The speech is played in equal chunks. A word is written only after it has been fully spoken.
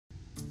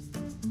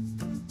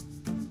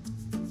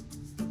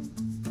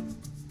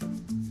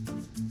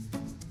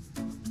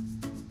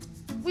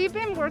We've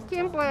been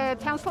working with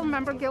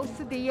Councilmember Gil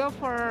Cedillo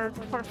for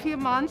a few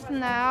months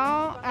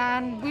now,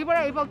 and we were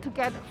able to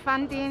get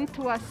funding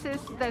to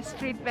assist the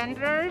street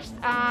vendors,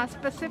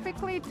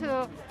 specifically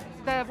to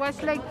the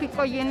Westlake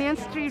Pico Union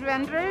street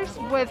vendors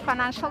with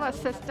financial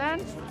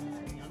assistance.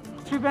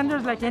 Street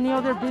vendors, like any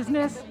other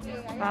business,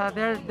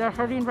 they're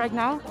hurting right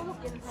now.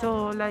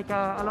 So like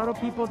a lot of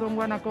people don't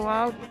want to go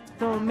out.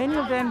 So many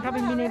of them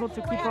haven't been able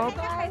to keep up,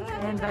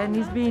 and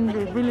it's been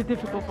really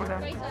difficult for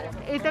them.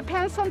 It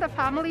depends on the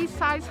family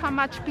size, how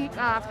much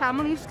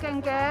families can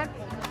get.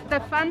 The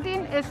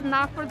funding is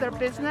not for their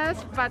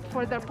business, but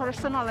for their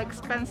personal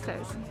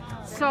expenses.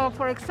 So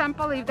for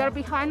example, if they're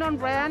behind on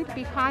rent,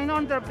 behind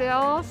on their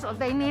bills, or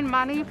they need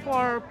money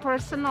for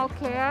personal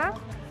care,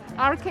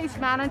 our case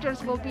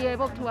managers will be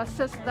able to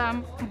assist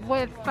them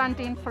with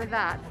funding for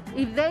that.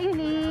 If they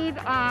need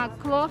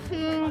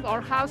clothing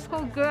or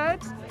household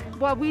goods,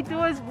 what we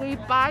do is we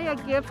buy a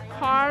gift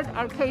card.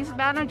 Our case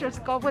managers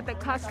go with the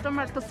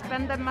customer to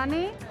spend the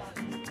money.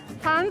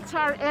 Funds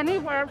are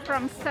anywhere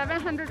from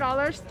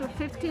 $700 to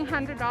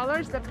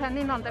 $1,500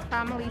 depending on the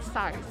family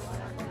size.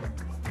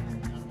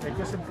 ¿En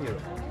qué sentido?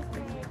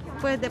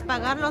 Pues de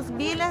pagar los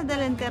biles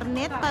del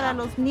internet para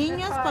los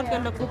niños porque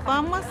lo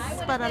ocupamos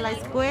para la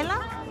escuela,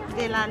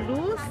 de la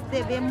luz,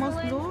 debemos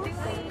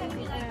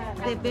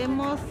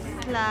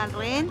la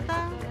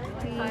renta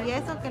y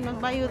eso que nos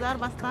va a ayudar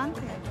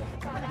bastante.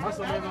 Más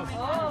o menos,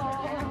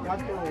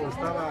 ¿cuánto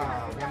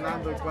estaba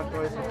ganando y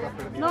cuánto es lo que ha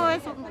perdido? No,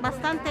 es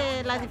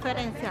bastante la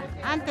diferencia.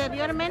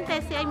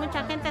 Anteriormente sí hay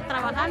mucha gente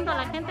trabajando,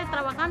 la gente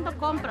trabajando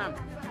compran.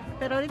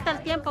 Pero ahorita el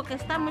tiempo que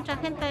está, mucha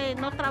gente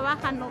no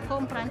trabaja, no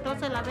compra,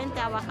 entonces la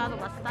venta ha bajado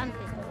bastante.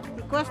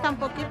 Y cuesta un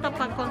poquito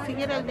para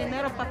conseguir el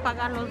dinero para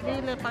pagar los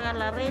biles, pagar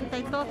la renta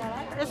y todo.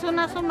 Es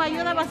una suma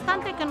ayuda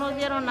bastante que nos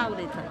dieron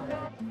ahorita.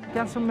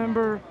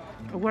 Councilmember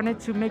wanted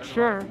to make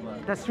sure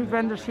that street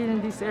vendors here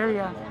in this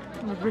area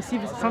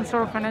receive some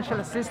sort of financial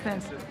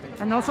assistance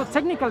and also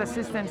technical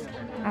assistance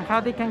on how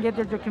they can get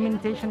their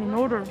documentation in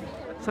order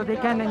so they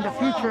can in the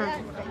future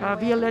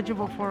be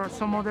eligible for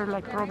some other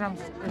programs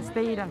in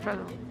state and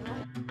federal.